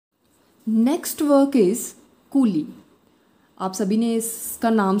Next work is coolie. आप सभी ने इसका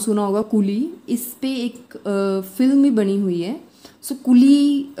नाम सुना होगा, कूली। इस पे एक फिल्म भी बनी हुई है। सो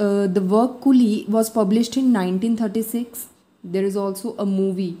coolie, the work coolie was published in 1936। There is also a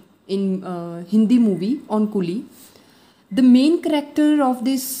movie in Hindi movie on coolie. The main character of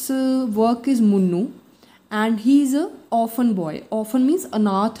this work is Munnu and he is a often boy. Often means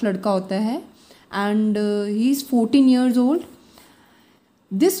अनाथ लड़का होता है, and he is 14 years old.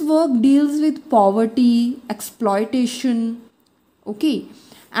 This work deals with poverty, exploitation, okay,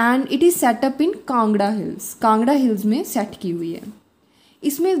 and it is set up in Kangra hills. Kangra hills में set की हुई है।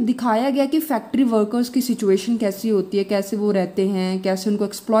 इसमें दिखाया गया कि फैक्ट्री वर्कर्स की सिचुएशन कैसी होती है, कैसे वो रहते हैं, कैसे उनको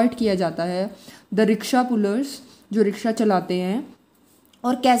एक्सप्लॉइट किया जाता है, द रिक्शा पुलर्स जो रिक्शा चलाते हैं,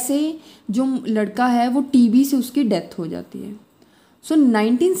 और कैसे जो लड़का है वो टीबी से उसकी डेथ हो जाती है। सो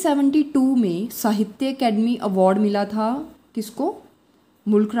 1972 में साहित्य अकेडमी अवार्ड मिला था किसको?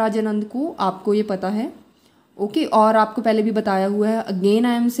 मुल्क राज आनंद को। आपको ये पता है, ओके। और आपको पहले भी बताया हुआ है, अगेन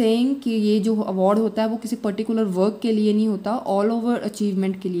आई एम सेइंग कि ये जो अवार्ड होता है वो किसी पर्टिकुलर वर्क के लिए नहीं होता, ऑल ओवर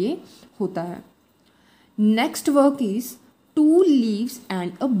अचीवमेंट के लिए होता है। Next work is to leaves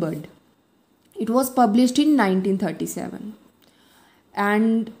and a bird. It was published in 1937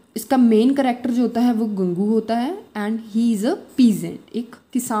 and इसका मेन करेक्टर जो होता है वो गंगू होता है, and he is a peasant, एक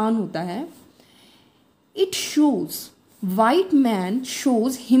किसान होता है। It shows white man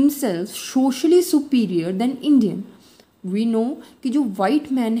shows himself socially superior than Indian. We know कि जो white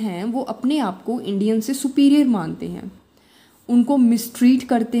man हैं वो अपने आप को इंडियन से सुपीरियर मानते हैं, उनको मिसट्रीट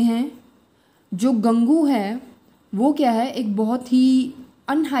करते हैं। जो गंगू है वो क्या है, एक बहुत ही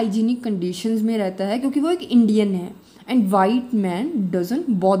अनहाइजीनिक कंडीशंस में रहता है क्योंकि वो एक इंडियन है, and white man doesn't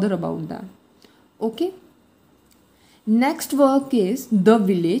bother about that, okay. Next work is the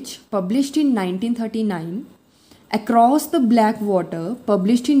village, published in 1939। Across the Black Water,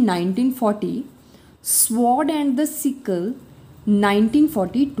 published in 1940, Sword and the Sickle,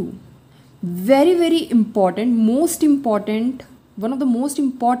 1942. Very, very important, most important, one of the most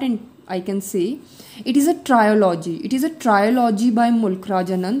important, I can say. It is a trilogy. It is a trilogy by मुल्क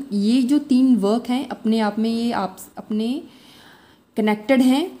राज आनंद। ये जो 3 work हैं अपने आप में ये आप अपने कनेक्टेड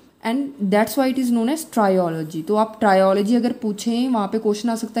हैं, and that's why it is known as trilogy. तो आप ट्रायोलॉजी अगर पूछें, वहाँ पे क्वेश्चन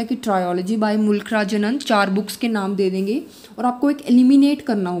आ सकता है कि ट्रायोलॉजी बाय मुल्क राज आनंद, 4 बुक्स के नाम दे देंगे और आपको एक एलिमिनेट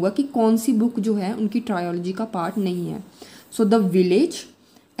करना होगा कि कौन सी बुक जो है उनकी ट्रायोलॉजी का पार्ट नहीं है। So the village,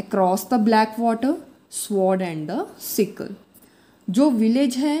 across the black water, sword and the sickle. जो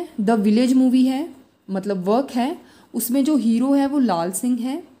विलेज है, द विलेज मूवी है, मतलब वर्क है, उसमें जो हीरो है वो लाल सिंह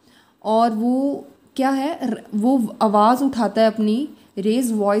है, और वो क्या है, वो आवाज़ उठाता है अपनी,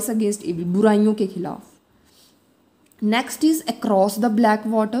 रेज वॉइस अगेंस्ट इविल, बुराइयों के खिलाफ। Next is across the black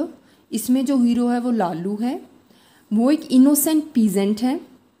water. इसमें जो हीरो है वो लालू है, वो एक इनोसेंट पीजेंट है,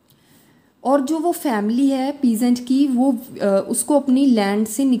 और जो वो फैमिली है पीजेंट की वो उसको अपनी लैंड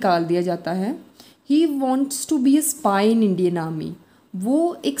से निकाल दिया जाता है। He wants to be a spy in Indian army.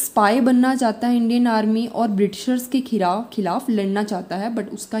 वो एक स्पाई बनना चाहता है इंडियन आर्मी और ब्रिटिशर्स के खिलाफ लड़ना चाहता है,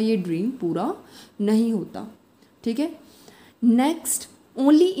 बट उसका ये ड्रीम पूरा नहीं होता, ठीक है। Next,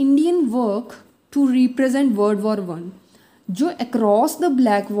 only Indian work to represent world war 1। जो अक्रॉस द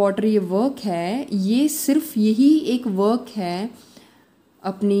ब्लैक वाटर ये वर्क है, ये सिर्फ यही एक वर्क है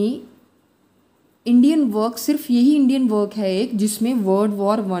अपनी इंडियन वर्क, सिर्फ यही इंडियन वर्क है एक जिसमें वर्ल्ड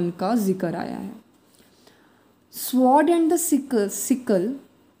वॉर 1 का जिक्र आया है। स्वॉर्ड एंड द सिकल,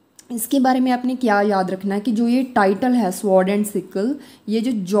 इसके बारे में आपने क्या याद रखना है कि जो ये टाइटल है स्वॉर्ड एंड सिकल, ये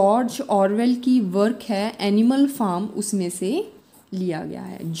जो जॉर्ज ऑरवेल की वर्क है एनिमल फार्म, उसमें से लिया गया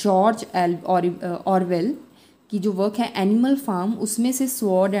है। जॉर्ज ऑरवेल की जो वर्क है एनिमल फार्म, उसमें से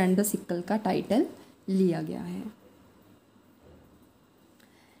स्वॉर्ड एंड द सिकल का टाइटल लिया गया है।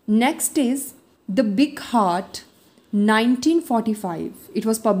 Next is the big heart, 1945. It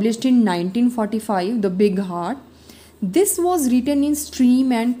was published in 1945, The Big Heart. This was written in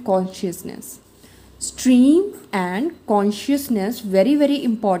stream and consciousness. Stream and consciousness, very very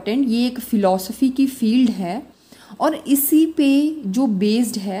important. ये एक philosophy की field है और इसी पे जो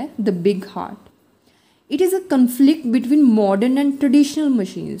based है The Big Heart. It is a conflict between modern and traditional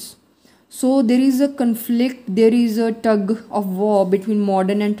machines. So there is a conflict, there is a tug of war between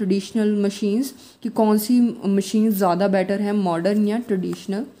modern and traditional machines कि कौन सी machines ज़्यादा better है, modern या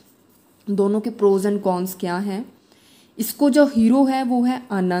traditional, दोनों के pros and cons क्या हैं। इसको जो हीरो है वो है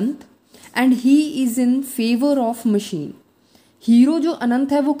अनंत, and he is in favour of machine. Hero जो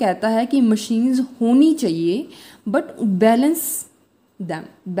अनंत है वो कहता है कि मशीन्स होनी चाहिए but balance them.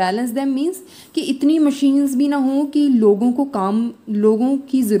 Balance them means कि इतनी मशीन्स भी ना हो कि लोगों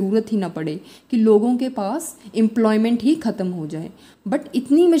की ज़रूरत ही ना पड़े, कि लोगों के पास एम्प्लॉयमेंट ही ख़त्म हो जाए, बट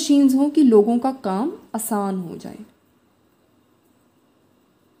इतनी मशीन्स हों कि लोगों का काम आसान हो जाए।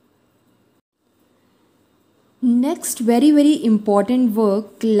 Next very important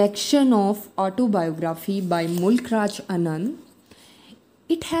work, collection of autobiography by mulk raj anand.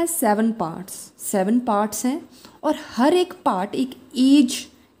 It has 7 parts. 7 parts हैं और हर एक पार्ट एक एज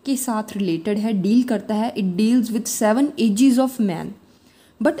के साथ रिलेटेड है, डील करता है। It deals with 7 edges of man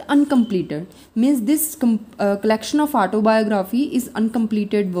but uncompleted, means this collection of autobiography is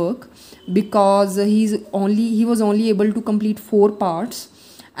uncompleted work because he was only able to complete 4 parts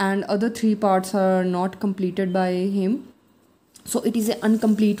and other 3 parts are not completed by him, so it is an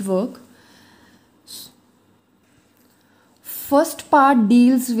incomplete work. First part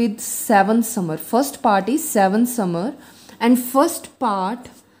deals with 7 summer. First part is 7 summer and first part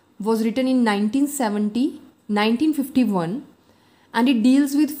was written in 1951 and it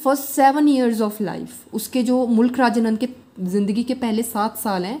deals with first 7 years of life. उसके जो मुल्क राज आनंद के ज़िंदगी के पहले 7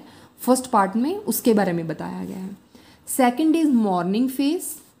 साल हैं first part में, उसके बारे में बताया गया है। Second is morning phase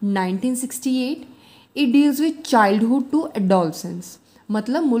 1968. It deals with childhood to adolescence,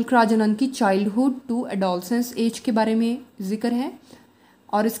 मतलब मुल्क राज आनंद की चाइल्डहुड टू एडोलसेंस एज के बारे में जिक्र है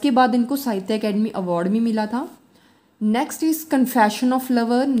और इसके बाद इनको साहित्य अकेडमी अवार्ड भी मिला था। Next is confession of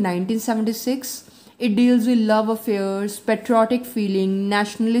lover 1976. It deals with love affairs, patriotic feeling,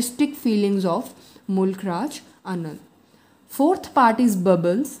 nationalistic feelings of मुल्क Raj Anand. Fourth part is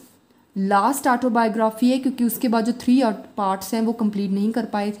bubbles, last autobiography है क्योंकि उसके बाद जो 3 पार्ट्स हैं वो कंप्लीट नहीं कर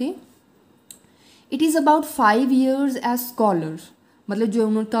पाए थे. It is about 5 years as scholar, मतलब जो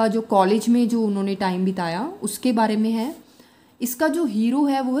उनका जो कॉलेज में जो उन्होंने टाइम बिताया उसके बारे में है. इसका जो हीरो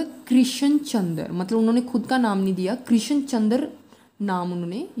है वो है कृष्ण चंद्र, मतलब उन्होंने खुद का नाम नहीं दिया, कृष्ण चंद्र नाम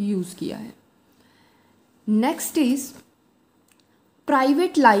उन्होंने यूज़ किया है. Next is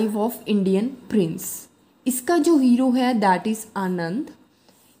private life of Indian Prince. इसका जो हीरो है that is Anand.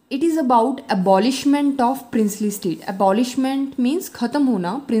 It is about एबॉलिशमेंट of princely state. एबॉलिशमेंट means ख़त्म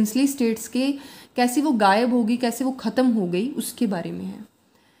होना, प्रिंसली स्टेट्स के कैसे वो गायब होगी, कैसे वो ख़त्म हो गई, उसके बारे में है.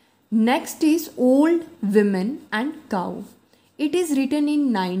 Next is old women and cow. It is written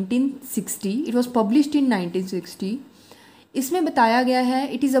in 1960. It was published in 1960. इसमें बताया गया है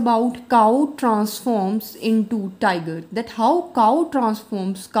it is about cow transforms into tiger, that how cow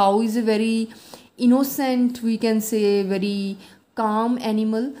transforms. Cow is a very innocent, we can say very calm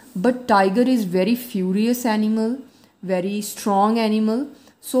animal, but tiger is very furious animal, very strong animal.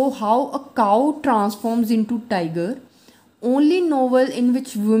 So how a cow transforms into tiger, only novel in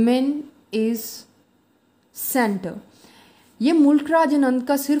which women is center. ये मुल्क राज आनंद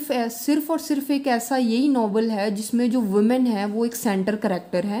का सिर्फ और सिर्फ एक ऐसा यही novel है जिसमें जो वुमेन है वो एक सेंटर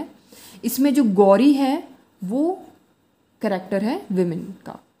करेक्टर है. इसमें जो गौरी है वो करेक्टर है विमेन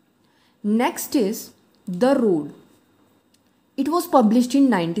का. Next is The Road. It was published in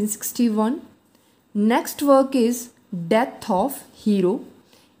 1961. Next work is Death of Hero.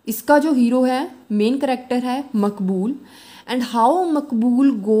 इसका जो हीरो है मेन करेक्टर है मकबूल, and how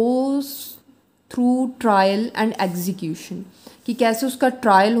Maqbool goes through trial and execution, कि कैसे उसका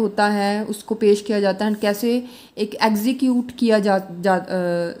ट्रायल होता है, उसको पेश किया जाता है, कैसे एक एग्जीक्यूट किया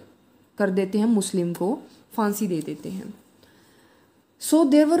कर देते हैं, मुस्लिम को फांसी दे देते हैं. So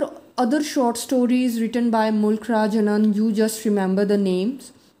there were other short stories written by Mulk Raj Anand. You just remember the names: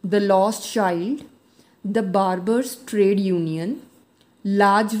 The Lost Child, The Barbers' Trade Union,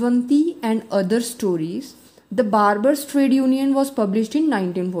 Lajwanti and Other Stories. The Barbers' Trade Union was published in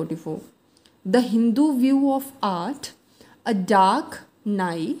 1944. The Hindu View of Art, A Dark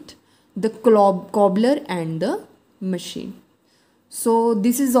Night, The Cobbler and the Machine. So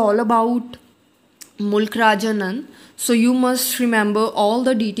this is all about Mulk Raj Anand. So you must remember all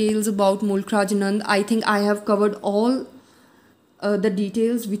the details about Mulk Raj Anand. I think I have covered all the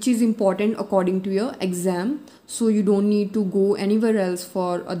details which is important according to your exam. So you don't need to go anywhere else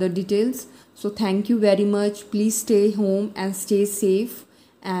for other details. So thank you very much. Please stay home and stay safe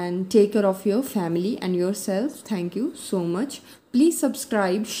and take care of your family and yourself. Thank you so much. Please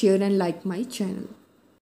subscribe, share and like my channel.